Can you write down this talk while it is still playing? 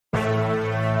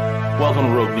Welcome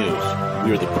to Rogue News.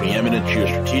 We are the preeminent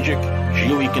geostrategic,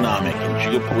 geoeconomic, and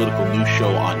geopolitical news show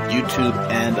on YouTube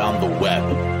and on the web.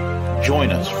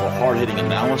 Join us for hard-hitting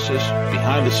analysis,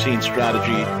 behind-the-scenes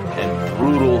strategy, and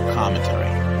brutal commentary.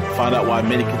 Find out why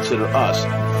many consider us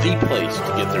the place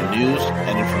to get their news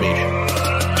and information.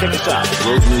 Check us out at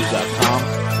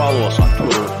roguenews.com. Follow us on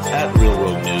Twitter at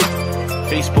RealRogueNews,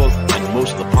 Facebook, and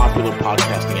most of the popular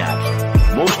podcasting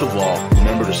apps. Most of all,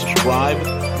 remember to subscribe,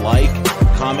 like,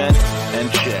 comment,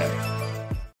 and share.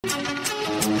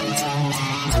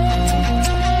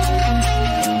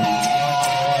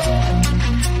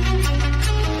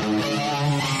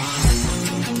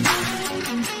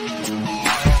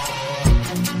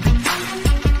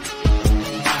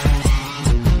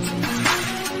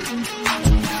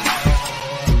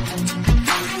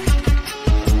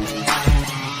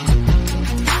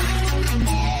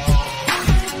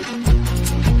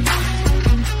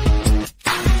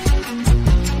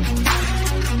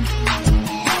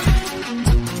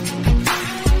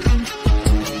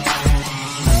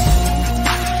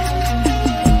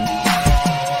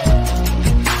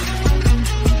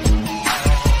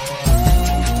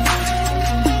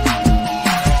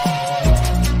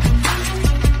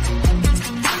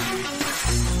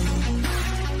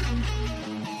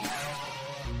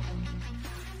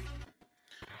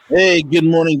 Hey, good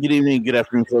morning, good evening, good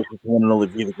afternoon, folks. It's one and only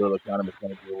V, the Girl Economist,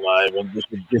 coming to you live on this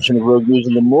edition of Rogue News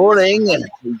in the Morning.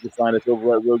 You can find us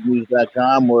over at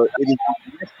roguenews.com, where it is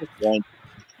the point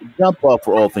to jump off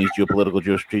for all things geopolitical,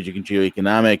 geostrategic, and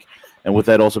geoeconomic. And with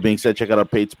that also being said, check out our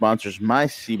paid sponsors,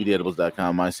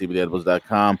 mycbdedibles.com,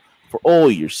 mycbdedibles.com, for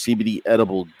all your CBD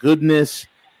edible goodness.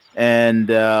 And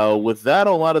with that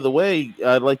all out of the way,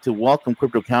 I'd like to welcome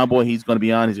Crypto Cowboy. He's going to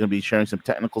be on. He's going to be sharing some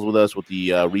technicals with us with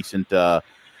the recent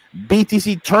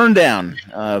BTC turndown.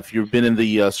 If you've been in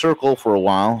the circle for a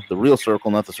while, the real circle,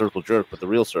 not the circle jerk, but the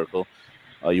real circle,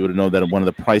 you would have known that one of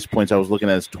the price points I was looking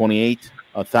at is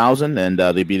 28,000, and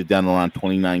they beat it down around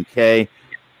 29K.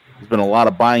 There's been a lot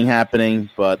of buying happening,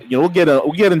 but we'll get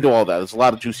into all that. There's a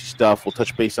lot of juicy stuff. We'll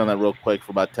touch base on that real quick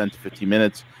for about 10 to 15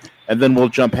 minutes, and then we'll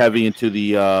jump heavy into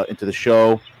the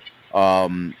show.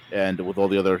 And with all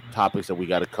the other topics that we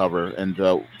got to cover. And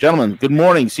gentlemen, good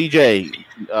morning.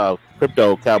 CJ,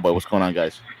 Crypto Cowboy, what's going on,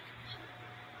 guys?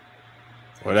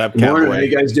 What up, Cowboy? Morning. How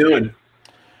you guys doing?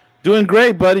 Doing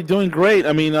great, buddy. Doing great.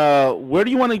 I mean, where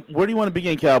do you want to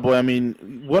begin, Cowboy? I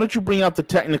mean, why don't you bring out the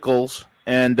technicals,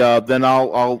 and then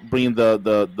I'll bring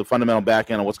the fundamental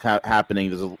back end of what's happening.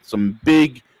 There's some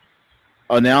big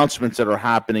announcements that are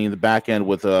happening in the back end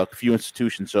with a few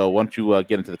institutions. So why don't you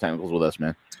get into the technicals with us,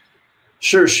 man?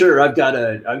 Sure. I've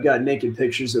got naked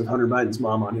pictures of Hunter Biden's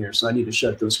mom on here, so I need to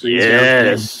shut those screens down.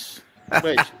 Yes.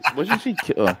 Wait, what did you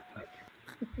see? Let's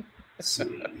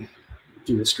see.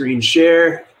 Do a screen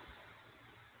share.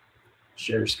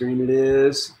 Share screen it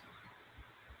is.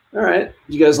 All right.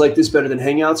 You guys like this better than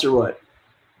Hangouts or what?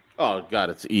 Oh,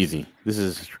 God, it's easy. This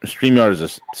is StreamYard is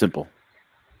just simple.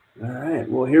 All right.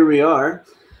 Well, here we are.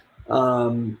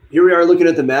 Here we are looking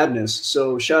at the madness.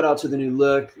 So shout out to the new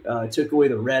look. I took away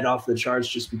the red off the charts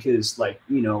just because,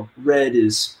 red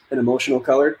is an emotional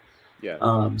color.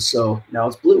 Yeah. So now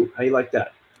it's blue. How you like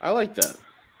that? I like that.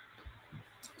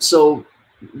 So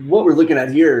what we're looking at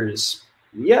here is,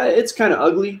 it's kind of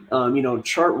ugly.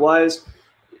 Chart wise.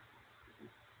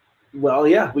 Well,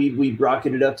 yeah, we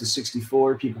rocketed up to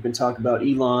 64. People can talk about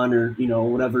Elon or,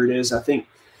 whatever it is. I think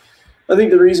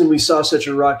the reason we saw such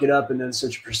a rocket up and then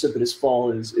such a precipitous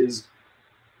fall is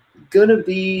going to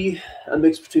be a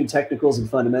mix between technicals and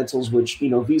fundamentals, which,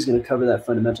 V's going to cover that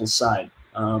fundamental side.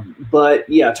 But,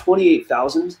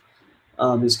 28,000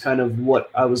 is kind of what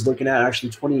I was looking at,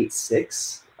 actually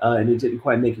 28.6, and it didn't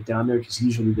quite make it down there because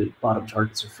usually the bottom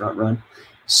targets are front run.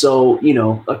 So,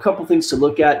 a couple things to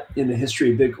look at in the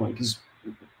history of Bitcoin.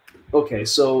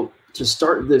 So to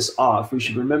start this off, we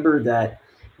should remember that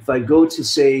if I go to,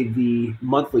 say, the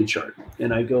monthly chart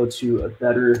and I go to a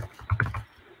better,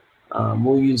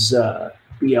 we'll use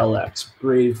BLX,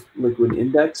 Brave Liquid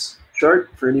Index chart,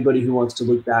 for anybody who wants to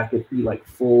look back at the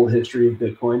full history of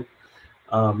Bitcoin.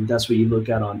 That's what you look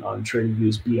at on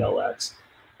TradingView's BLX.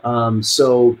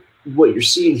 So what you're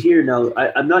seeing here now,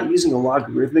 I'm not using a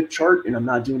logarithmic chart, and I'm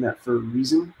not doing that for a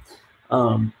reason.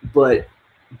 But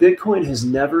Bitcoin has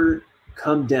never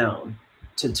come down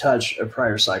to touch a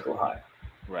prior cycle high.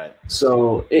 Right.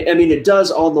 So, it does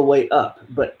all the way up,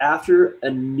 but after a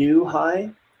new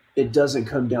high, it doesn't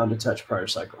come down to touch prior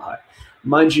cycle high.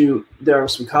 Mind you, there are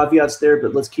some caveats there,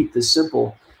 but let's keep this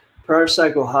simple. Prior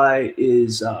cycle high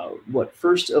is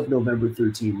 1st of November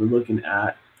 13. We're looking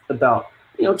at about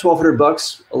 $1,200,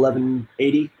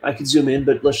 $1,180. I could zoom in,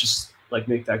 but let's just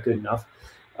make that good enough.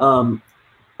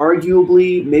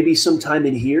 Arguably, maybe sometime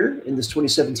in here in this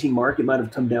 2017 mark, it might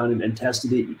have come down and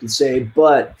tested it, you could say,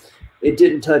 but it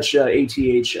didn't touch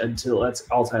ATH until that's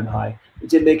all-time high. It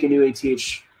didn't make a new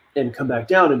ATH and come back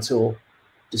down until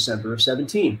December of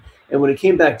 17. And when it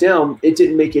came back down, it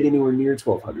didn't make it anywhere near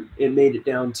 1,200. It made it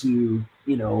down to,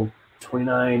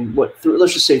 29,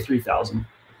 let's just say 3,000.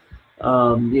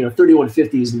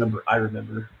 3150 is the number I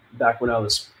remember back when I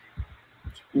was,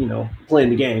 playing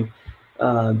the game.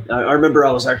 I remember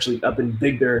I was actually up in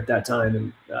Big Bear at that time,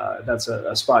 and that's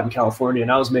a spot in California,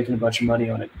 and I was making a bunch of money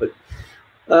on it. But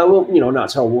we'll, not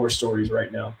tell war stories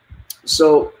right now.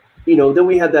 So, then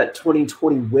we had that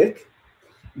 2020 wick.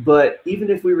 But even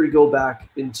if we were to go back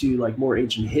into like more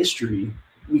ancient history,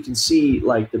 we can see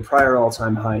like the prior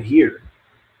all-time high here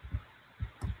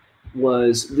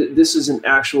was this is an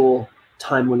actual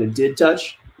time when it did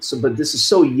touch. So, but this is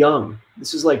so young.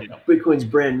 This is like Bitcoin's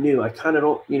brand new. I kind of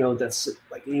don't, that's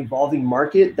like an evolving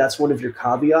market. That's one of your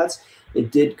caveats.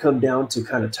 It did come down to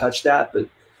kind of touch that, but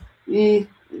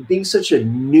being such a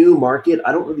new market,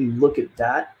 I don't really look at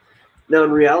that. Now,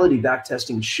 in reality,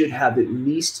 backtesting should have at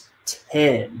least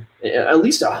 10, at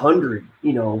least 100,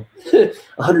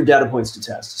 100 data points to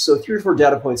test. So 3 or 4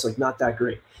 data points, like not that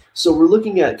great. So we're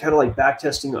looking at kind of like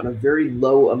backtesting on a very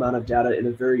low amount of data in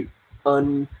a very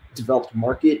undeveloped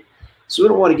market. So we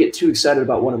don't want to get too excited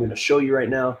about what I'm going to show you right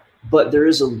now, but there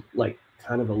is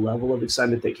kind of a level of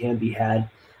excitement that can be had.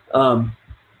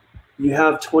 You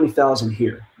have 20,000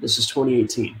 here. This is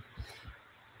 2018.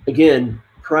 Again,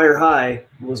 prior high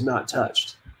was not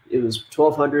touched. It was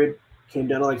 1,200, came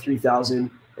down to like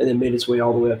 3,000, and then made its way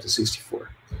all the way up to 64.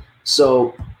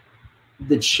 So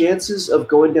the chances of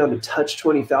going down to touch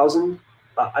 20,000,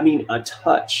 a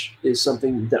touch is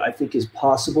something that I think is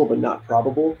possible but not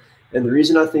probable. And the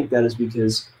reason I think that is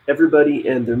because everybody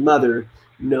and their mother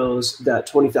knows that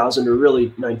 20,000, or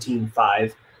really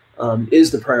 19.5,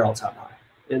 is the prior all-time high.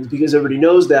 And because everybody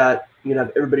knows that, you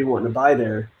have everybody wanting to buy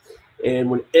there. And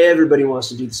when everybody wants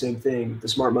to do the same thing, the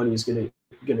smart money is going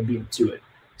to beat to it.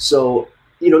 So,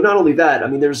 not only that,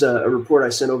 there's a report I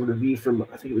sent over to V from,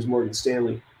 I think it was Morgan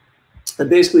Stanley. And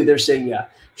basically they're saying,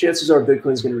 chances are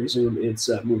Bitcoin's going to resume its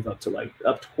move up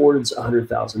towards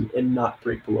 100,000 and not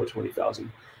break below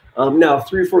 20,000. Now,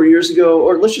 3 or 4 years ago,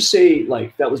 or let's just say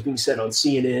like that was being said on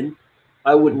CNN,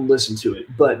 I wouldn't listen to it.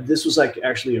 But this was like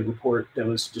actually a report that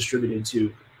was distributed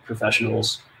to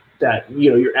professionals that,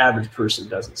 your average person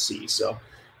doesn't see. So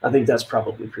I think that's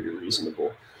probably pretty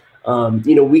reasonable.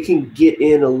 We can get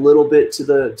in a little bit to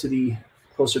the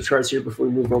closer charts here before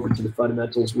we move over to the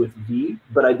fundamentals with V.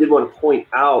 But I did want to point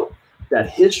out that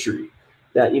history,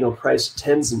 that, price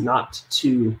tends not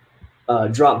to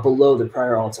drop below the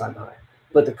prior all-time high.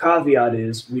 But the caveat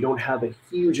is we don't have a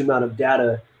huge amount of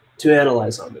data to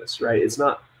analyze on this, right? It's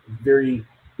not very,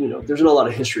 there's not a lot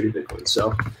of history to Bitcoin.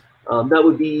 So that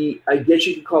would be, I guess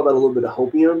you could call that a little bit of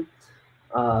hopium.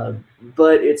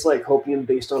 But it's like hopium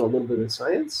based on a little bit of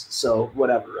science. So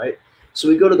whatever, right? So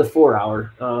we go to the 4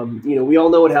 hour. We all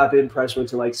know what happened. Price went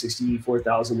to like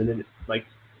 64,000 and then it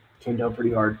came down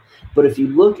pretty hard. But if you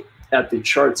look at the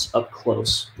charts up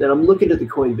close, and I'm looking at the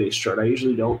Coinbase chart. I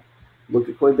usually don't look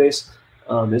at Coinbase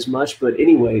as much. But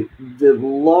anyway, the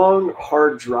long,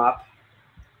 hard drop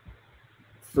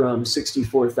from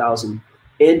 64,000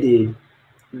 ended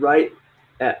right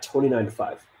at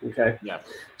 29.5. Okay. Yeah.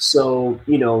 So,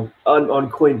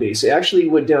 on Coinbase, it actually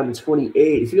went down to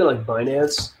 28. If you got like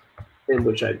Binance, in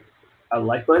which I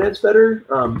like Binance better.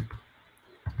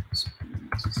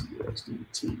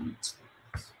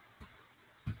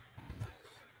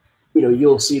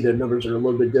 You'll see the numbers are a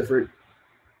little bit different.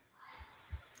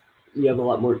 You have a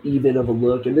lot more even of a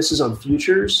look, and this is on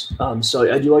futures.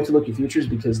 So I do like to look at futures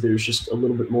because there's just a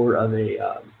little bit more of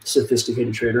a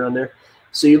sophisticated trader on there.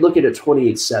 So you look at it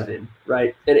 28.7,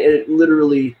 right? And it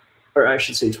literally, or I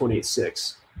should say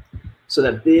 28.6. So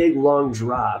that big long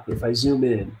drop, if I zoom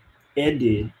in,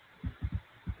 ended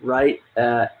right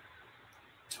at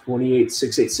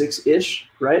 28.686-ish,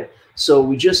 right? So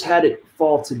we just had it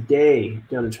fall today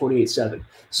down to 28.7.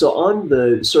 So on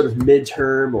the sort of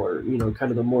midterm or,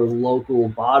 kind of the more local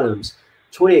bottoms,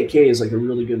 28K is like a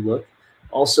really good look.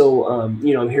 Also, I'm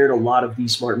hearing a lot of the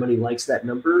smart money likes that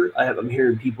number. I'm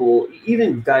hearing people,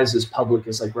 even guys as public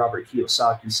as like Robert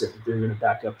Kiyosaki, said that they're going to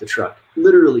back up the truck.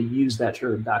 Literally use that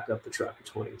term, back up the truck at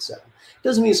 28.7.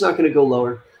 Doesn't mean it's not going to go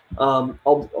lower.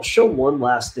 I'll show one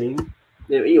last thing.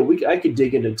 I could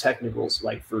dig into technicals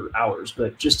like for hours,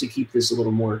 but just to keep this a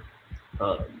little more,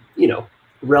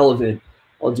 relevant,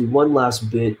 I'll do one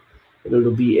last bit, and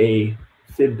it'll be a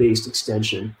fib-based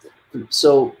extension.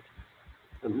 So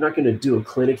I'm not going to do a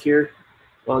clinic here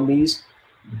on these,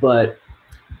 but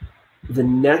The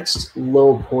next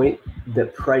low point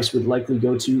that price would likely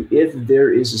go to, if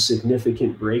there is a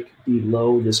significant break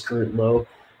below this current low,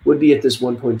 would be at this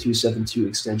 1.272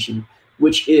 extension,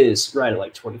 which is right at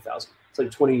like 20,000. It's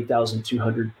like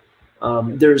 20,200.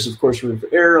 There's of course room for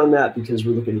error on that because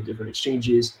we're looking at different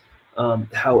exchanges.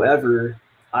 However,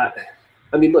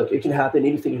 I mean, look, it can happen.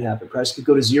 Anything can happen. Price could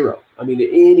go to zero. I mean,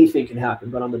 anything can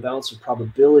happen. But on the balance of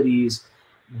probabilities,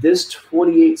 this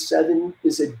 28.7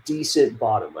 is a decent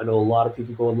bottom. I know a lot of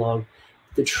people going long.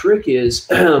 The trick is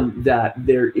that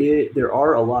there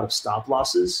are a lot of stop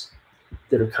losses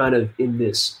that are kind of in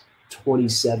this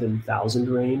 27,000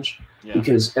 range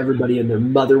because everybody and their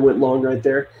mother went long right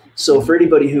there. So for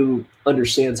anybody who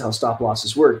understands how stop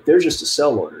losses work, they're just a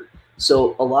sell order.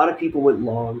 So a lot of people went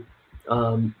long.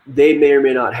 They may or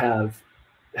may not have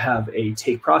a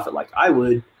take profit like I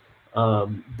would.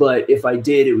 But if I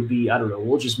did, it would be, I don't know,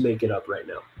 we'll just make it up right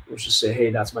now. We'll just say,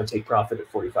 hey, that's my take profit at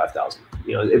 45,000.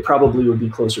 You know, it probably would be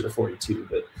closer to 42,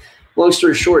 but long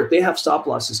story short, they have stop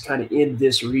losses kind of in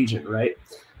this region, right?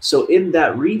 So in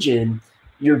that region,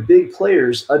 your big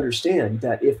players understand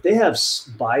that if they have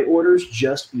buy orders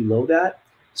just below that,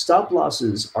 stop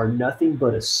losses are nothing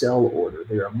but a sell order.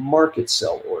 They're a market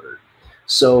sell order.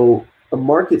 So a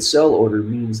market sell order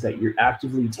means that you're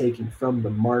actively taking from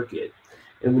the market.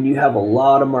 And when you have a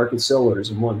lot of market sell orders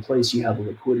in one place, you have a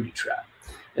liquidity trap.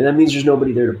 And that means there's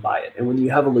nobody there to buy it. And when you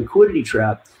have a liquidity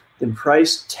trap, then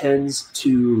price tends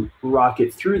to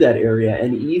rocket through that area.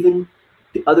 And even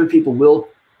other people will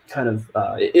kind of,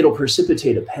 it'll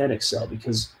precipitate a panic sell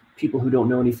because people who don't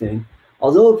know anything,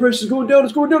 although the price is going down,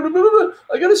 it's going down,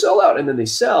 I got to sell out. And then they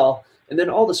sell. And then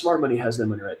all the smart money has their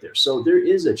money right there. So there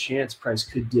is a chance price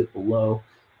could dip below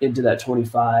into that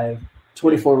 25,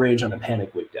 24 range on a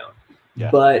panic wick down. Yeah.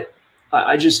 But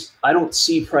I don't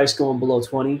see price going below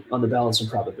 20 on the balance and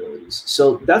probabilities.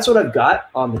 So that's what I've got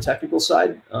on the technical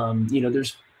side.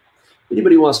 There's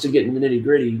anybody wants to get in the nitty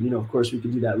gritty, of course we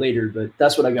can do that later, but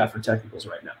that's what I got for technicals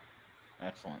right now.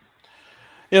 Excellent.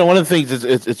 One of the things is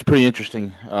it's pretty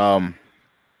interesting.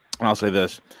 I'll say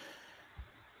this.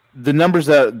 The numbers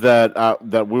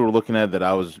that we were looking at, that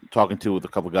I was talking to with a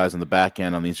couple of guys on the back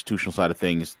end on the institutional side of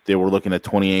things, they were looking at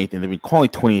 28, and they've been calling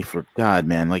 28 for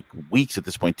like weeks at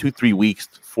this point, 2-3 weeks,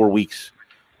 4 weeks.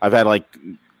 I've had like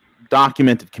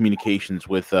documented communications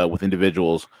with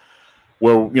individuals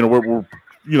where we're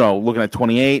looking at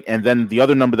 28, and then the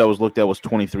other number that was looked at was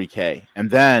 23K,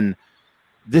 and then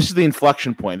this is the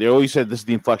inflection point. They always said this is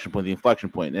the inflection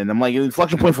point, and I'm like, an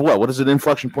inflection point for what? What is an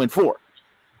inflection point for?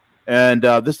 And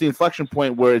this is the inflection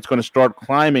point where it's going to start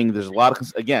climbing. There's a lot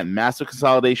of, again, massive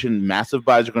consolidation, massive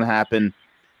buys are going to happen.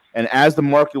 And as the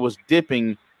market was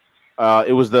dipping,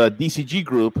 it was the DCG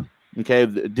group, okay,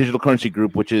 the digital currency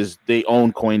group, which is, they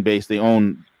own Coinbase. They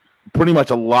own pretty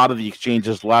much a lot of the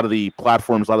exchanges, a lot of the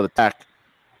platforms, a lot of the tech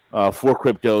for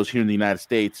cryptos here in the United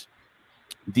States.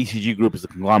 DCG group is the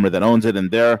conglomerate that owns it.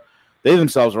 And they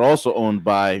themselves are also owned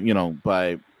by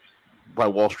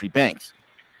Wall Street banks.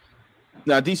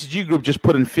 Now, DCG Group just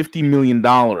put in $50 million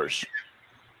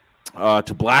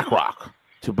to BlackRock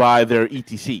to buy their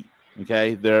ETC,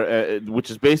 okay, which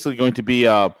is basically going to be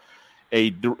a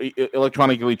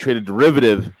electronically traded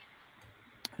derivative,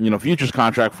 futures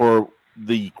contract for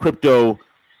the crypto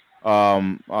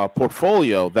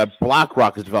portfolio that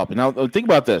BlackRock is developing. Now, think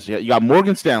about this. You got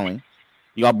Morgan Stanley,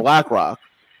 you got BlackRock,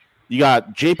 you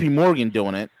got JP Morgan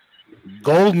doing it.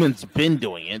 Goldman's been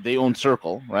doing it. They own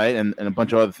Circle, right? And a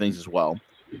bunch of other things as well.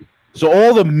 So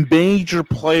all the major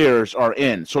players are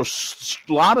in. So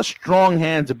a lot of strong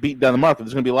hands have beaten down the market.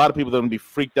 There's going to be a lot of people that are going to be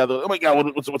freaked out. Oh, my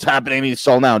God, what's happening? I need to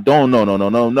sell now.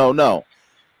 No.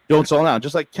 Don't sell now.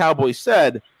 Just like Cowboy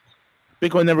said,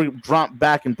 Bitcoin never dropped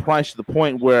back in price to the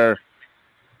point where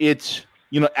it's,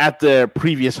 at the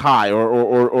previous high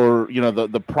or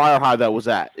the prior high that was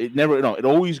at. It never, it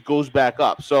always goes back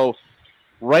up. So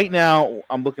right now,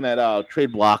 I'm looking at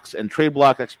trade blocks, and trade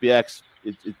block XPX.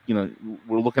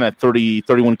 We're looking at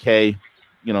 31K,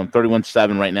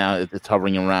 31.7 right now. It's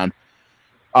hovering around.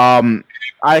 I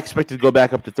expect it to go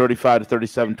back up to 35 to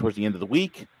 37 towards the end of the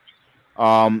week,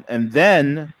 and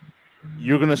then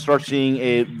you're going to start seeing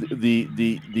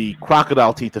the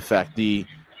crocodile teeth effect, the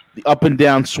up and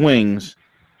down swings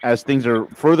as things are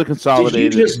further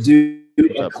consolidated. Did you just do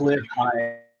a cliff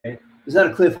high? Is that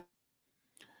a cliff?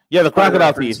 Yeah, the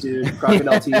crocodile teeth. Dude.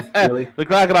 Crocodile teeth, really? The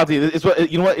crocodile teeth. It's what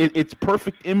it's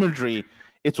perfect imagery.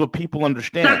 It's what people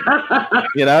understand.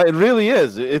 It really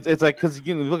is. It's like, because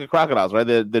you look at crocodiles, right?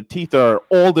 The teeth are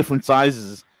all different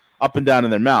sizes, up and down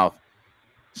in their mouth.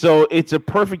 So it's a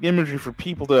perfect imagery for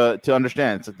people to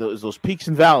understand. It's like those peaks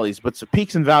and valleys, but it's the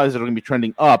peaks and valleys that are going to be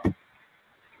trending up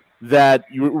that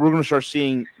we're going to start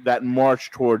seeing that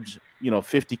march towards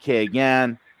 50K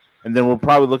again, and then we're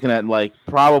probably looking at like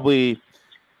probably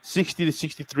 60 to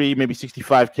 63, maybe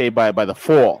 65K by the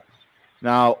fall.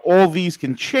 Now, all these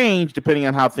can change depending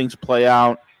on how things play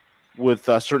out with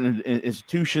certain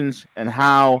institutions and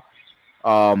how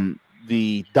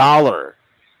the dollar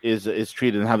is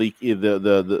treated and how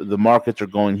the markets are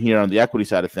going here on the equity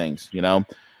side of things.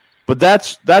 But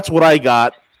that's what I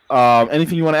got.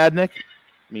 Anything you want to add, Nick?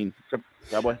 I mean,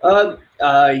 Cowboy?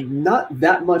 Not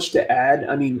that much to add.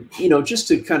 I mean, just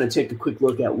to kind of take a quick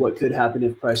look at what could happen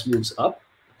if price moves up.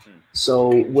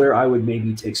 So where I would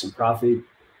maybe take some profit.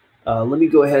 Let me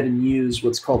go ahead and use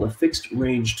what's called a fixed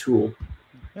range tool.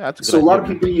 Yeah, that's a good so idea. A lot of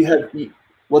people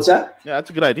what's that? Yeah, that's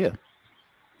a good idea.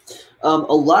 A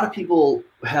lot of people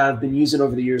have been using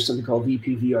over the years something called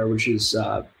VPVR, which is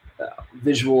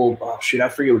visual. Oh shoot, I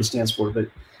forget what it stands for, but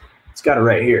it's got it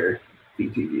right here.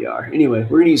 VPVR. Anyway,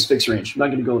 we're gonna use fixed range. I'm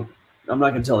not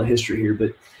gonna tell a history here,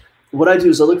 but what I do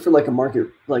is I look for like a market,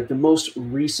 like the most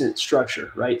recent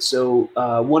structure, right? So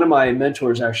one of my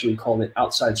mentors actually called it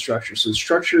outside structure. So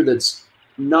structure that's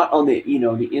not on the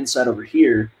the inside over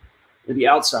here, or the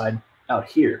outside out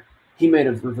here. He may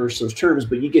have reversed those terms,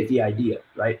 but you get the idea,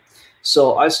 right?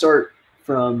 So I start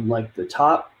from like the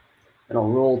top, and I'll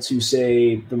roll to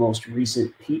say the most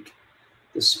recent peak.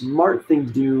 The smart thing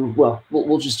to do, well,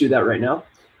 we'll just do that right now.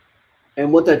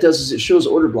 And what that does is it shows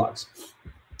order blocks.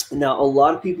 Now, a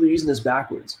lot of people are using this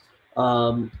backwards.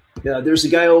 There's a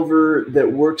guy over that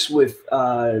works with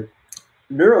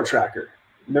NeuroTracker.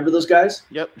 Remember those guys?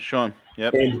 Yep, Sean.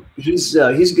 Yep. And he's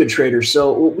a good trader.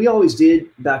 So what we always did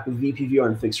back with VPVR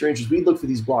and fixed range is we'd look for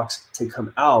these blocks to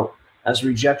come out as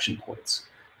rejection points.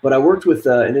 But I worked with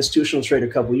an institutional trader a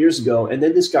couple of years ago, and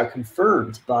then this got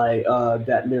confirmed by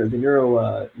the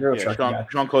NeuroTracker guy.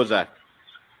 Sean Kozak.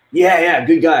 Yeah,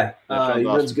 good guy. He awesome.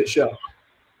 runs a good show.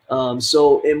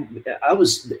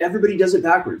 Everybody does it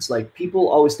backwards. Like people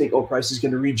always think, price is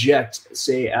going to reject,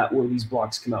 say, at where these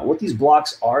blocks come out. What these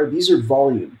blocks are, these are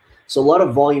volume. So a lot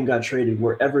of volume got traded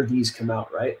wherever these come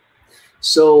out, right?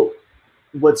 So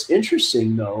what's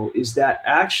interesting though is that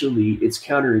actually it's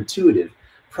counterintuitive.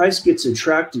 Price gets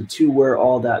attracted to where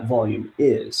all that volume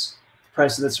is.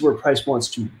 That's where price wants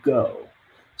to go.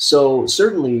 So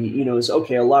certainly, it's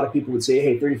okay. A lot of people would say,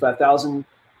 hey, 35,000,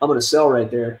 I'm going to sell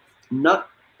right there. Not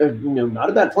a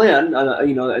bad plan,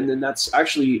 and then that's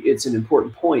actually, it's an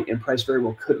important point, and price very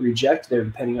well could reject there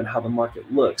depending on how the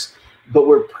market looks. But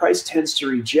where price tends to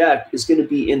reject is going to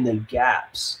be in the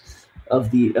gaps of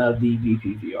the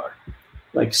VPVR,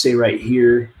 like say right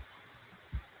here,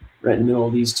 right in the middle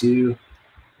of these two,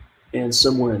 and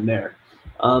somewhere in there.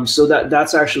 So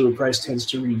that's actually where price tends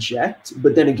to reject.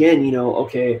 But then again,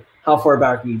 okay, how far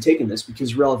back are you taking this?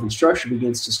 Because relevant structure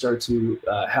begins to start to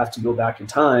have to go back in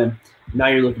time. Now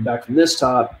you're looking back from this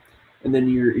top, and then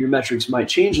your metrics might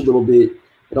change a little bit.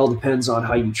 It all depends on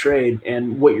how you trade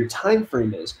and what your time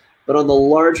frame is. But on the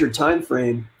larger time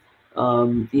frame,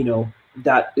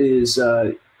 that is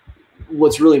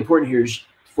what's really important here is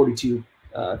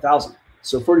 42,000.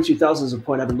 So 42,000 is a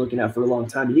point I've been looking at for a long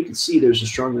time, and you can see there's a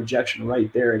strong rejection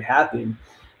right there. It happened,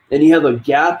 and you have a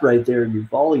gap right there in your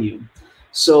volume.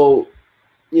 So,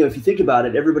 if you think about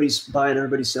it, everybody's buying,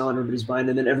 everybody's selling, everybody's buying,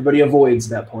 and then everybody avoids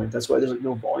that point. That's why there's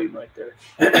no volume right there.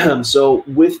 So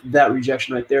with that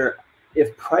rejection right there,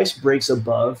 if price breaks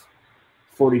above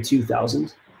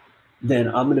 42,000, then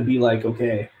I'm going to be like,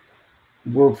 okay,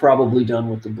 we're probably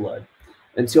done with the blood.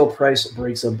 Until price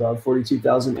breaks above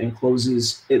 42,000 and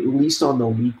closes at least on the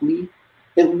weekly,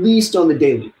 at least on the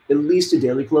daily, at least a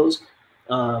daily close,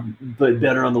 but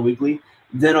better on the weekly,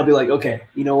 then I'll be like, okay,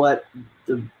 you know what?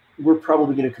 We're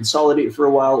probably going to consolidate for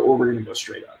a while, or we're going to go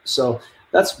straight up. So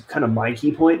that's kind of my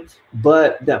key point.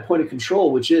 But that point of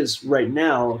control, which is right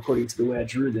now, according to the way I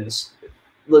drew this,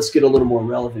 let's get a little more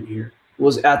relevant here,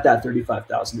 was at that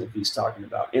 35,000 that he's talking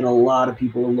about. And a lot of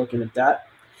people are looking at that.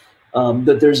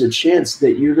 That there's a chance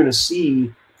that you're going to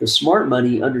see the smart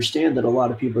money understand that a lot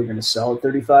of people are going to sell at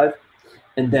 35,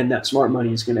 and then that smart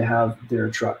money is going to have their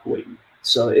truck waiting.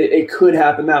 So it could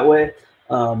happen that way.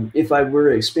 If I were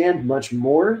to expand much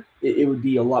more, it would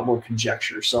be a lot more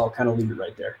conjecture. So I'll kind of leave it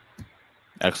right there.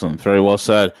 Excellent. Very well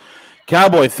said.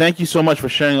 Cowboy, thank you so much for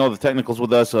sharing all the technicals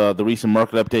with us. The recent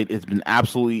market update has been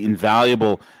absolutely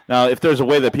invaluable. Now, if there's a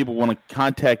way that people want to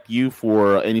contact you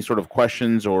for any sort of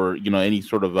questions or, any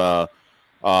sort of,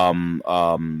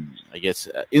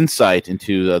 insight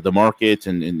into the market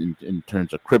and in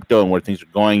terms of crypto and where things are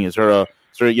going, you have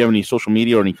any social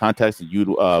media or any contacts that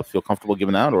you'd feel comfortable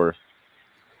giving out, or?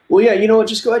 Well, yeah,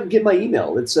 just go ahead and get my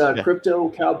email. It's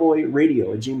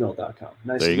cryptocowboyradio@gmail.com.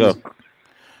 Nice. There you go.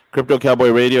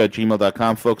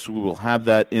 CryptoCowboyRadio@gmail.com, folks. We will have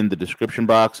that in the description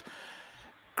box.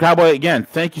 Cowboy, again,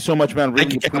 thank you so much, man. Really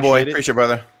thank you, Cowboy. Appreciate it,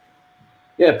 brother.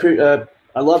 Yeah,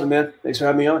 I love it, man. Thanks for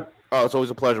having me on. Oh, it's always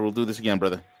a pleasure. We'll do this again,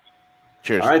 brother.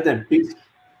 Cheers. All right, then. Peace.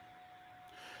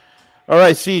 All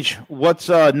right, Siege. What's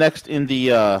next in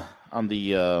the on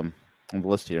the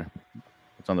list here?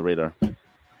 What's on the radar?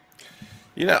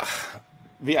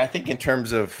 I think in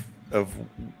terms of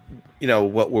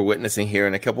what we're witnessing here,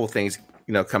 and a couple of things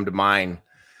come to mind.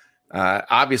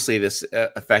 Obviously, this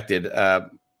affected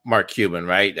Mark Cuban,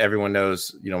 right? Everyone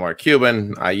knows Mark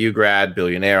Cuban, IU grad,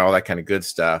 billionaire, all that kind of good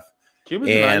stuff. Cuban's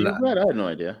an IU grad? I had no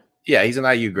idea. Yeah, he's an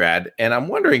IU grad, and I'm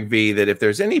wondering, V, that if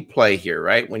there's any play here,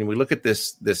 right? When we look at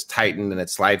this Titan and it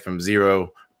slide from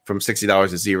 $60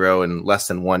 to zero in less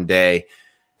than 1 day,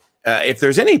 if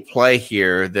there's any play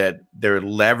here that they're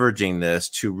leveraging this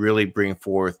to really bring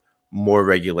forth more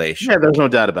regulation. Yeah, there's no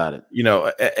doubt about it.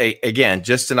 Again,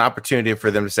 just an opportunity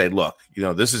for them to say, look,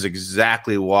 this is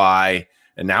exactly why.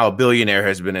 And now a billionaire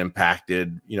has been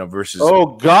impacted, versus. Oh,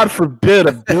 God forbid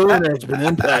a billionaire has been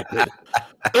impacted.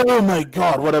 Oh, my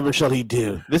God, whatever shall he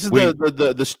do? This is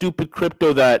the stupid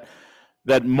crypto that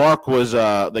Mark was,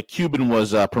 the Cuban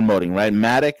was promoting, right?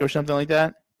 Matic or something like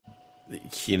that?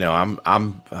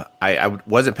 I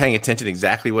wasn't paying attention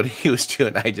exactly what he was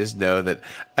doing. I just know that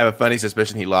I have a funny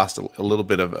suspicion he lost a little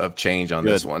bit of change on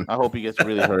this one. I hope he gets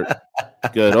really hurt.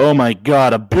 Good. Oh, my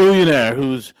God, a billionaire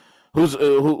whose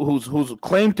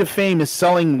claim to fame is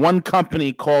selling one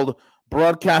company called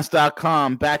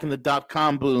broadcast.com back in the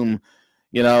 .com boom,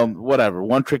 whatever,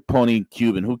 one trick pony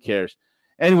Cuban, who cares?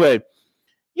 Anyway,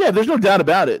 yeah, there's no doubt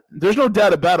about it. There's no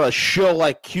doubt about a show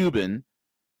like Cuban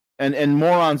and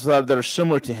morons that are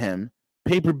similar to him,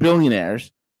 paper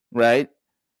billionaires, right?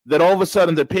 That all of a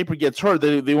sudden their paper gets hurt.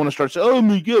 They want to start saying, oh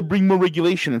my God, bring more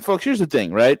regulation. And folks, here's the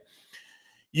thing, right?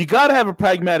 You got to have a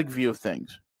pragmatic view of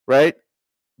things, right?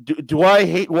 Do I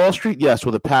hate Wall Street? Yes,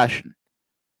 with a passion.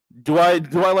 Do I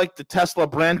like the Tesla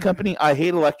brand company? I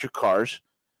hate electric cars,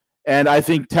 and I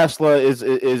think Tesla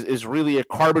is really a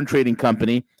carbon trading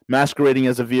company masquerading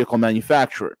as a vehicle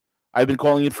manufacturer. I've been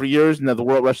calling it for years, and now the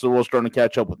rest of the world is starting to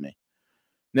catch up with me.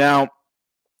 Now,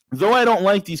 though I don't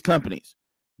like these companies,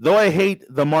 though I hate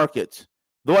the markets,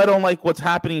 though I don't like what's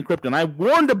happening in crypto, and I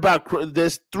warned about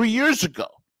this 3 years ago.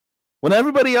 When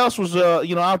everybody else was,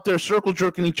 out there circle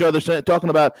jerking each other, talking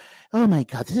about, oh my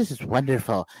God, this is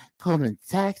wonderful. Goldman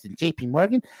Sachs and J.P.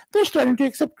 Morgan, they're starting to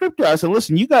accept crypto. I said,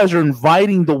 listen, you guys are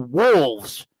inviting the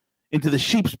wolves into the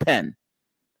sheep's pen.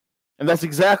 And that's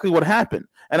exactly what happened.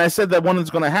 And I said that one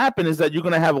that's going to happen is that you're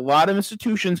going to have a lot of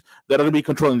institutions that are going to be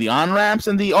controlling the on-ramps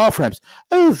and the off-ramps.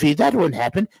 Oh, V, that won't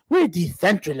happen. We're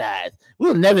decentralized.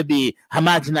 We'll never be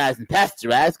homogenized and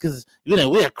pasteurized because,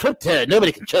 we're crypto.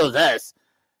 Nobody controls us.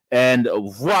 And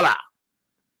voila.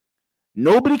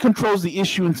 Nobody controls the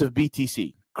issuance of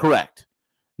BTC. Correct.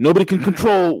 Nobody can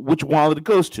control which wallet it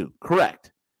goes to.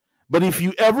 Correct. But if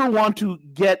you ever want to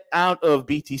get out of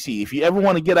BTC, if you ever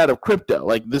want to get out of crypto,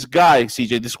 like this guy,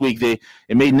 CJ, this week, it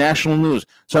made national news.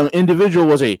 Some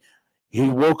individual he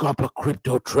woke up a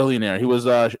crypto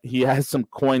trillionaire. He has some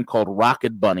coin called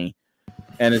Rocket Bunny.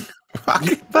 And it's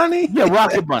Rocket Bunny? Yeah,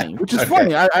 Rocket Bunny, which is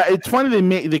funny. It's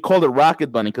funny they called it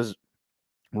Rocket Bunny because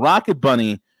Rocket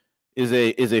Bunny is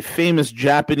a famous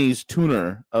Japanese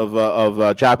tuner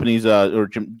of Japanese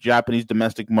Japanese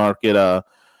domestic market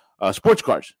sports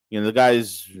cars. The guy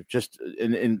is just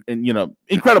in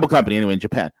incredible company anyway in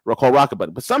Japan. Called Rocket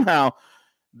Bunny. But somehow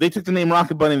they took the name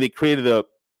Rocket Bunny and they created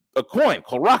a coin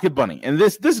called Rocket Bunny. And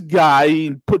this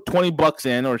guy put $20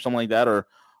 in or something like that, or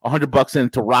 $100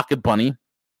 into Rocket Bunny,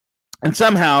 and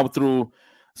somehow through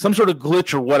some sort of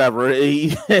glitch or whatever,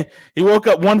 he woke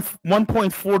up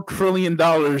 $1.4 trillion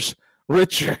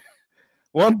richer.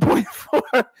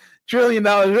 $1.4 trillion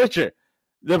richer.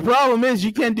 The problem is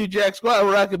you can't do jack squat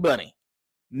with Rocket Bunny.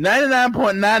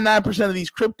 99.99% of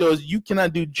these cryptos, you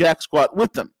cannot do jack squat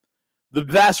with them. The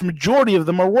vast majority of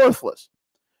them are worthless.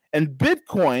 And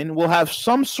Bitcoin will have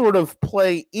some sort of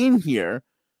play in here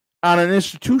on an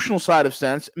institutional side of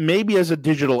sense, maybe as a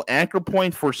digital anchor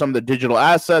point for some of the digital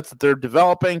assets that they're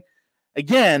developing.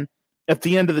 Again, at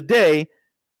the end of the day,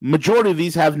 majority of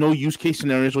these have no use case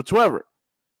scenarios whatsoever,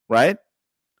 right?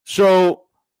 So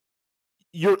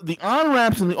the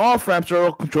on-ramps and the off-ramps are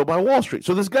all controlled by Wall Street.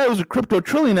 So this guy was a crypto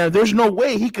trillionaire. There's no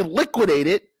way he could liquidate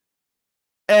it.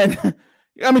 And,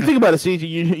 think about it, see,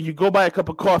 you go buy a cup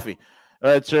of coffee.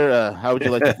 All right, sir, how would you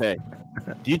like to pay?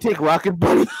 Do you take Rocket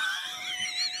Bunny?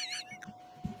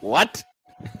 What?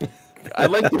 I'd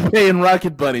like to pay in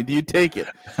Rocket Bunny. Do you take it?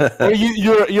 Or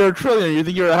you're a trillionaire. You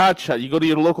think you're a hotshot. You go to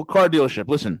your local car dealership.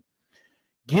 Listen,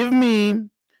 give me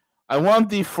I want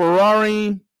the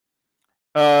Ferrari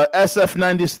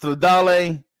SF90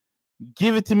 Stradale.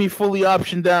 Give it to me fully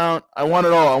optioned down. I want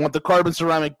it all. I want the carbon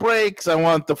ceramic brakes. I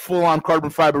want the full-on carbon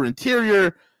fiber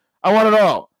interior. I want it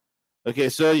all. Okay,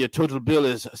 so your total bill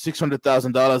is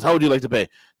 $600,000. How would you like to pay?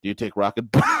 Do you take Rocket?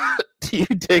 Do you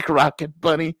take Rocket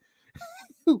Bunny?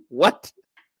 What?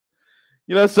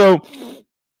 So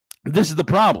this is the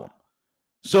problem.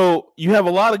 So you have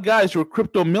a lot of guys who are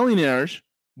crypto millionaires,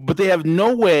 but they have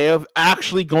no way of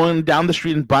actually going down the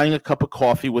street and buying a cup of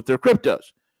coffee with their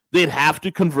cryptos. They'd have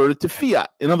to convert it to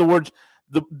fiat. In other words,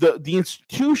 the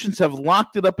institutions have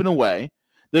locked it up in a way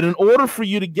that in order for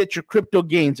you to get your crypto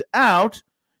gains out,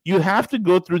 you have to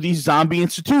go through these zombie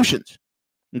institutions.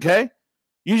 Okay?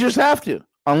 You just have to.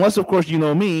 Unless, of course, you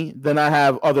know me, then I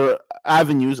have other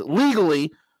avenues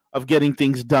legally of getting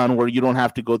things done where you don't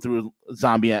have to go through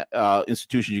zombie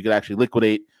institutions. You could actually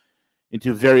liquidate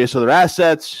into various other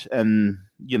assets. And,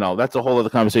 that's a whole other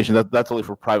conversation. That's only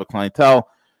for private clientele.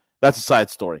 That's a side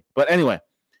story. But anyway,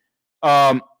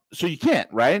 so you can't,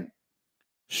 right?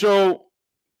 So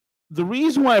the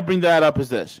reason why I bring that up is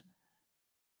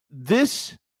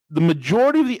the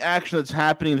majority of the action that's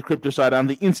happening in the crypto side on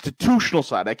the institutional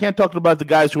side. I can't talk about the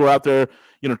guys who are out there,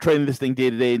 trading this thing day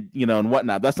to day, and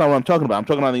whatnot. That's not what I'm talking about. I'm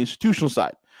talking about the institutional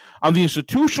side. On the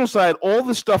institutional side, all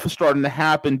this stuff is starting to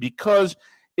happen because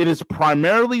it is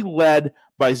primarily led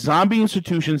by zombie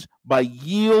institutions, by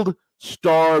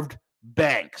yield-starved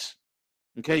banks.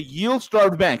 Okay,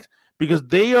 yield-starved banks, because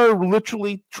they are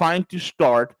literally trying to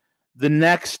start the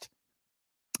next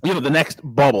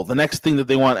bubble, the next thing that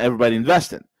they want everybody to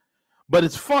invest in. But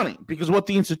it's funny because what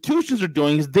the institutions are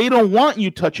doing is they don't want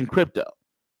you touching crypto,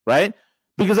 right?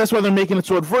 Because that's why they're making it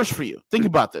so adverse for you. Think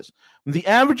about this. The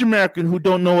average American who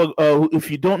don't know, if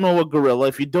you don't know a gorilla,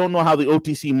 if you don't know how the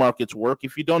OTC markets work,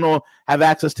 if you don't have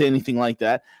access to anything like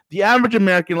that, the average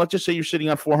American, let's just say you're sitting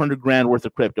on 400 grand worth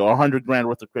of crypto, or 100 grand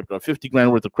worth of crypto, or 50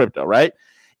 grand worth of crypto, right?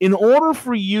 In order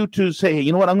for you to say, hey,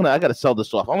 you know what, I got to sell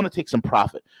this off. I want to take some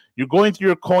profit. You're going through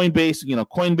your Coinbase,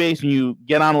 and you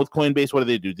get on with Coinbase. What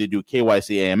do? They do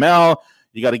KYC AML.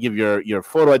 You got to give your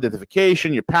photo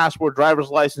identification, your passport, driver's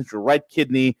license, your right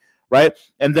kidney, right?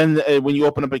 And then when you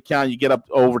open up an account, you get up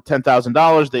over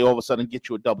 $10,000. They all of a sudden get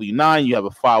you a W-9. You have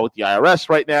a file with the IRS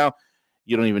right now.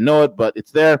 You don't even know it, but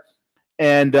it's there.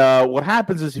 And what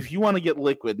happens is if you want to get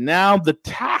liquid, now the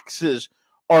taxes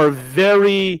are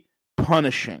very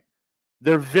punishing.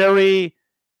 They're very,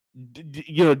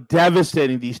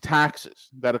 devastating, these taxes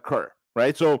that occur,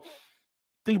 right? So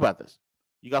think about this.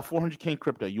 You got 400K in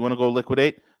crypto. You want to go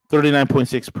liquidate?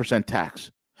 39.6%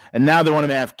 tax. And now they want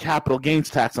to have capital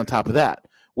gains tax on top of that,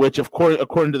 which, of course,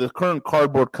 according to the current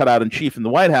cardboard cutout in chief in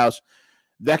the White House,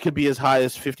 that could be as high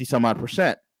as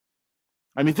 50-some-odd%.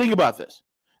 I mean, think about this.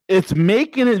 It's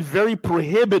making it very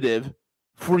prohibitive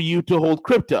for you to hold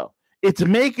crypto. It's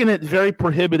making it very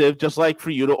prohibitive, just like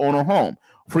for you to own a home,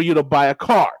 for you to buy a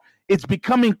car. It's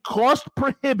becoming cost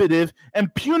prohibitive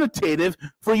and punitive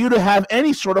for you to have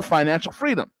any sort of financial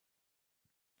freedom.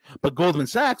 But Goldman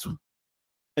Sachs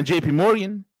and JP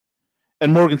Morgan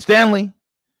and Morgan Stanley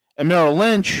and Merrill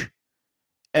Lynch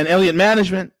and Elliott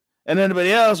Management and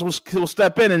anybody else will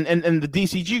step in, and the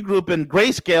DCG group and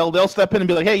Grayscale, they'll step in and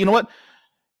be like, hey, you know what?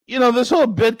 This whole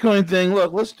Bitcoin thing,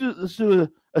 look, let's do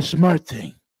a smart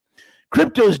thing.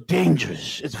 Crypto is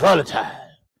dangerous. It's volatile.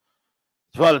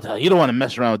 You don't want to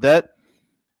mess around with that.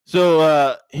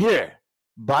 So here,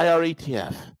 buy our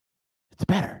ETF. It's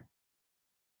better.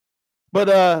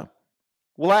 But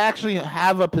will I actually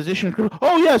have a position in crypto?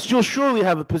 Oh, yes, you'll surely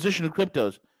have a position in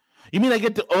cryptos. You mean I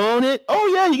get to own it?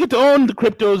 Oh, yeah, you get to own the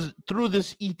cryptos through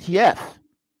this ETF.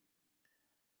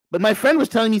 But my friend was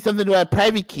telling me something about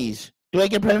private keys. Do I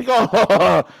get private keys?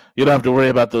 Oh, you don't have to worry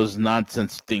about those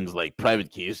nonsense things like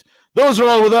private keys. Those are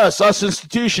all with us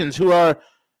institutions who are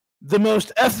the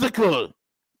most ethical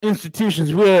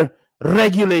institutions. We're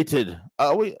regulated.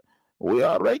 Are we? We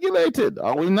are regulated.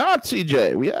 Are we not,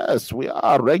 CJ? Yes, we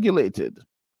are regulated.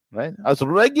 Right? As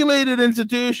regulated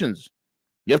institutions,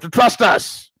 you have to trust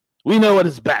us. We know what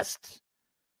is best.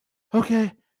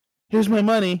 Okay, here's my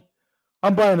money.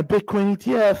 I'm buying a Bitcoin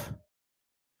ETF.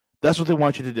 That's what they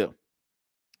want you to do.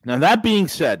 Now, that being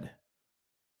said,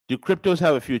 do cryptos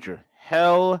have a future?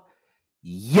 Hell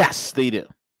yes, they do.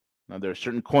 Now, there are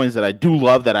certain coins that I do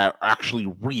love that are actually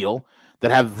real, that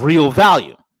have real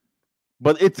value.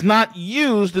 But it's not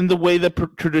used in the way that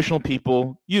traditional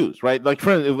people use, right? Like,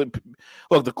 look,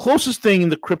 the closest thing in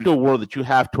the crypto world that you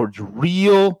have towards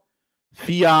real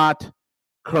fiat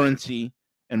currency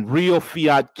and real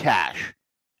fiat cash.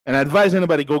 And I advise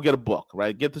anybody, go get a book,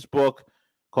 right? Get this book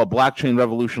called Blockchain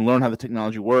Revolution. Learn how the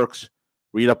technology works.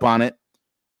 Read up on it.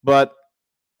 But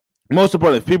most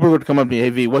importantly, if people were to come up to me, hey,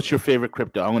 V, what's your favorite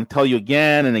crypto? I'm going to tell you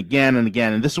again and again and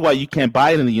again. And this is why you can't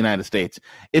buy it in the United States.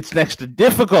 It's next to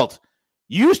difficult.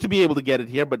 You used to be able to get it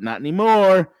here, but not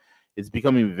anymore. It's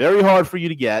becoming very hard for you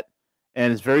to get,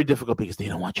 and it's very difficult because they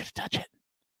don't want you to touch it.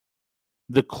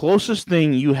 The closest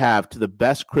thing you have to the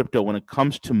best crypto when it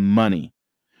comes to money,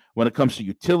 when it comes to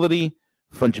utility,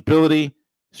 fungibility,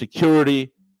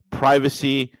 security,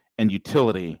 privacy, and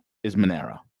utility is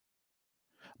Monero.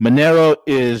 Monero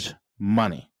is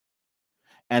money.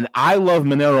 And I love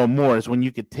Monero more is when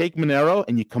you could take Monero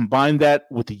and you combine that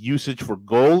with the usage for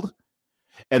gold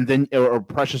and then or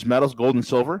precious metals, gold and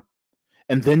silver.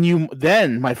 And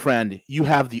then my friend, you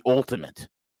have the ultimate.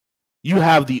 You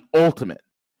have the ultimate.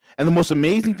 And the most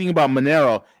amazing thing about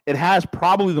Monero, it has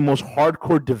probably the most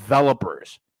hardcore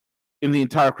developers in the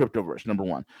entire cryptoverse, number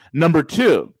one. Number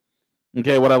two,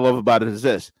 okay, what I love about it is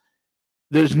this.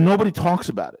 There's nobody talks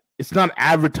about it. It's not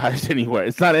advertised anywhere.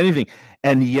 It's not anything.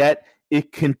 And yet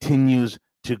it continues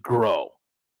to grow,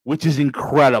 which is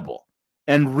incredible.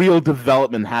 And real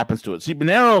development happens to it. See,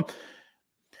 Monero,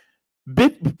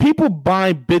 people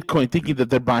buy Bitcoin thinking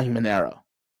that they're buying Monero,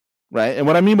 right? And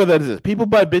what I mean by that is this. People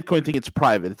buy Bitcoin thinking it's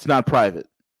private. It's not private.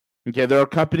 Okay, there are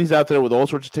companies out there with all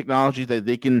sorts of technology that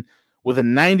they can, with a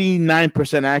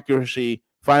 99% accuracy,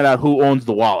 find out who owns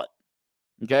the wallet.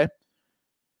 Okay?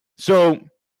 So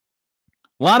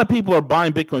a lot of people are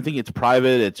buying Bitcoin thinking it's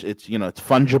private, it's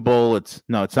fungible, it's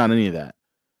not any of that.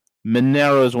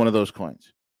 Monero is one of those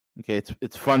coins. Okay,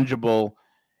 it's fungible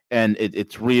and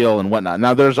it's real and whatnot.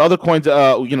 Now there's other coins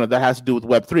that has to do with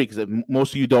Web3 because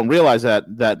most of you don't realize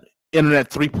that Internet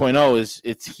 3.0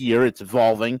 it's here, it's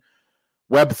evolving.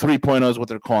 Web 3.0 is what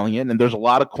they're calling it, and there's a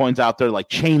lot of coins out there like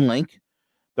Chainlink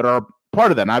that are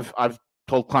part of that. And I've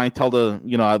told clientele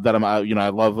that I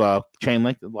love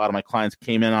Chainlink. A lot of my clients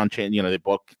came in on Chain. They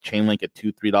bought Chainlink at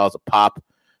 $2-3 a pop.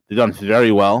 They've done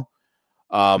very well.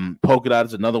 Polkadot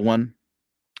is another one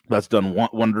that's done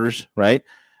wonders, right?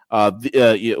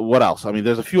 What else? I mean,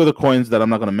 there's a few other coins that I'm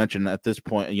not going to mention at this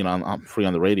point. I'm free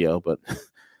on the radio, but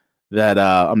that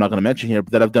I'm not going to mention here,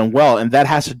 but that have done well, and that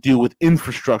has to do with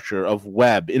infrastructure of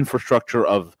web, infrastructure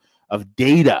of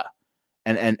data.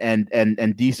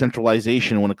 And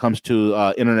decentralization when it comes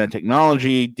to internet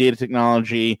technology, data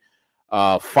technology,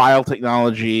 file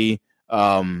technology,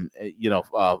 fintech.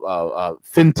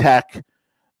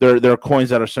 There are coins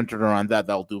that are centered around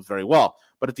that'll do very well.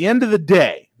 But at the end of the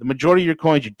day, the majority of your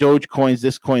coins, your Doge coins,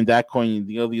 this coin, that coin,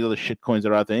 the other shit coins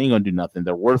that are out there, ain't gonna do nothing.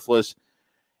 They're worthless.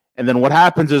 And then what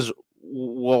happens is,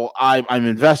 well, I'm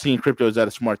investing in crypto. Is that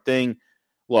a smart thing?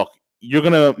 Look, you're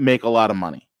gonna make a lot of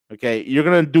money. Okay, you're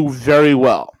going to do very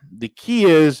well. The key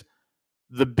is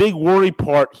the big worry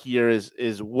part here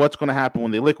is what's going to happen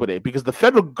when they liquidate, because the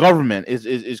federal government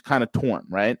is kind of torn,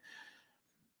 right?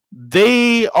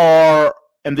 They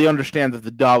understand that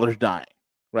the dollar's dying,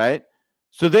 right?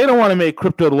 So they don't want to make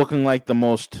crypto looking like the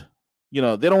most, they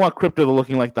don't want crypto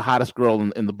looking like the hottest girl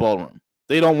in the ballroom.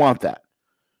 They don't want that.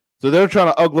 So they're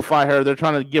trying to uglify her. They're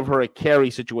trying to give her a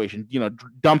carry situation,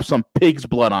 dump some pig's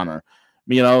blood on her.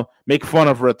 Make fun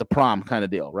of her at the prom kind of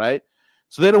deal, right?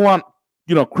 So they don't want,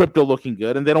 crypto looking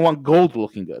good, and they don't want gold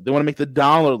looking good. They want to make the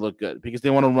dollar look good because they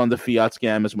want to run the fiat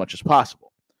scam as much as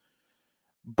possible.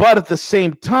 But at the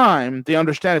same time, they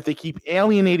understand if they keep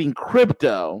alienating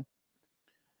crypto,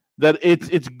 that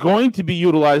it's going to be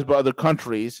utilized by other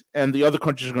countries, and the other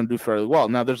countries are going to do fairly well.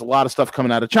 Now, there's a lot of stuff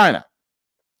coming out of China,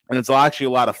 and it's actually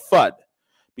a lot of FUD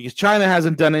because China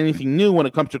hasn't done anything new when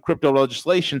it comes to crypto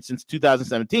legislation since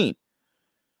 2017.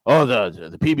 Oh,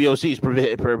 the PBOC is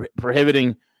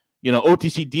prohibiting,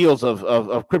 OTC deals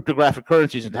of cryptographic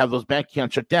currencies and have those bank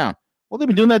accounts shut down. Well, they've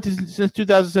been doing that since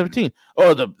 2017.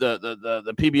 Oh,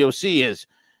 the PBOC is,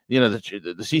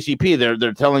 the CCP.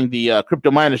 They're telling the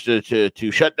crypto miners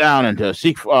to shut down and to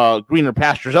seek greener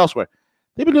pastures elsewhere.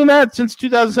 They've been doing that since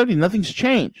 2017. Nothing's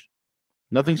changed.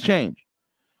 Nothing's changed.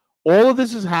 All of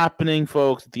this is happening,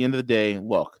 folks. At the end of the day,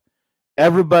 look,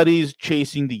 everybody's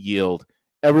chasing the yield.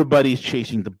 Everybody's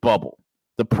chasing the bubble.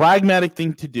 The pragmatic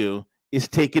thing to do is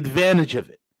take advantage of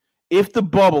it. If the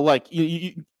bubble, are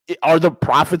the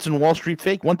profits in Wall Street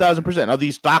fake? 1,000%. Are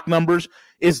these stock numbers?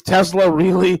 Is Tesla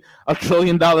really a $1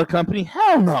 trillion company?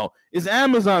 Hell no. Is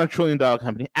Amazon a $1 trillion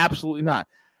company? Absolutely not.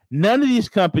 None of these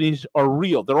companies are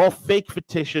real. They're all fake,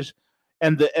 fictitious,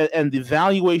 and the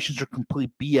valuations are complete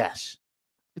BS.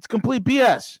 It's complete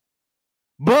BS.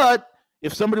 But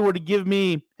if somebody were to give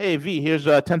me, hey, V, here's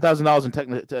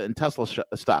 $10,000 in Tesla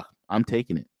stock, I'm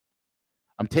taking it.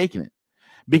 I'm taking it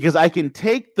because I can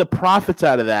take the profits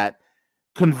out of that,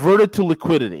 convert it to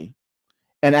liquidity,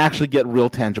 and actually get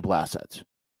real tangible assets.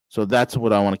 So that's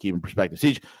what I want to keep in perspective.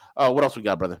 Siege, what else we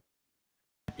got, brother?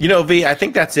 V, I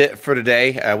think that's it for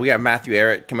today. We got Matthew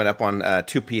Ehret coming up on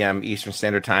 2 p.m. Eastern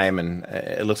Standard Time, and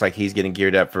it looks like he's getting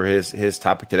geared up for his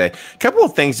topic today. A couple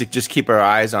of things to just keep our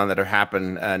eyes on that are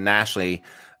happening nationally.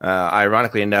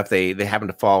 Ironically enough, they happen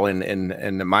to fall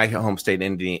in my home state,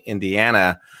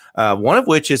 Indiana. One of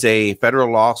which is a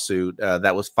federal lawsuit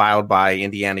that was filed by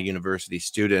Indiana University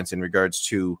students in regards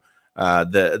to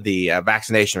the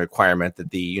vaccination requirement that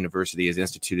the university has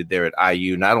instituted there at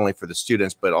IU, not only for the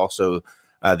students but also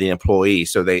the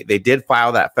employees. So they did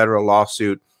file that federal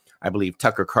lawsuit. I believe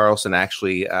Tucker Carlson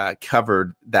actually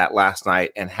covered that last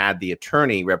night and had the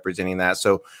attorney representing that.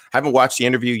 So I haven't watched the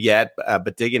interview yet,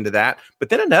 but dig into that. But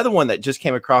then another one that just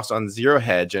came across on Zero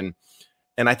Hedge, and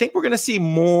I think we're going to see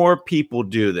more people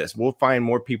do this. We'll find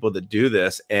more people that do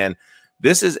this. And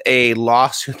this is a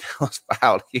lawsuit that was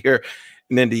filed here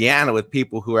in Indiana with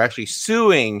people who are actually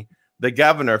suing the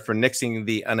governor for nixing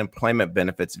the unemployment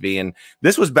benefits, V. And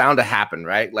this was bound to happen,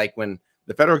 right? Like when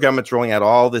the federal government's rolling out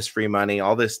all this free money,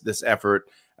 all this effort,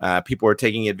 people are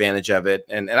taking advantage of it.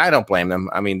 And I don't blame them.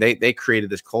 I mean, they created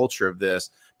this culture of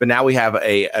this. But now we have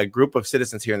a group of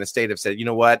citizens here in the state have said, you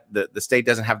know what? The state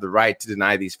doesn't have the right to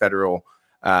deny these federal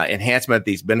enhancement,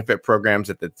 these benefit programs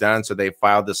that they've done. So they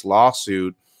filed this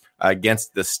lawsuit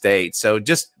against the state. So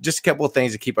just a couple of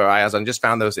things to keep our eyes on. Just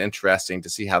found those interesting to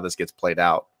see how this gets played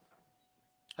out.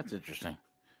 That's interesting.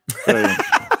 Very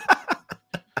interesting.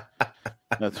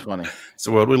 That's funny. It's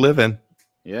the world we live in.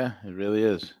 Yeah, it really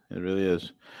is. It really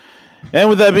is. And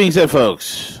with that being said,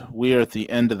 folks, we are at the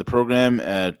end of the program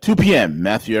at 2 p.m.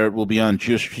 Matthew Ehret will be on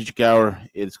Geostrategic Hour.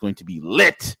 It's going to be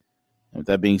lit. And with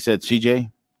that being said,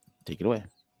 CJ, take it away.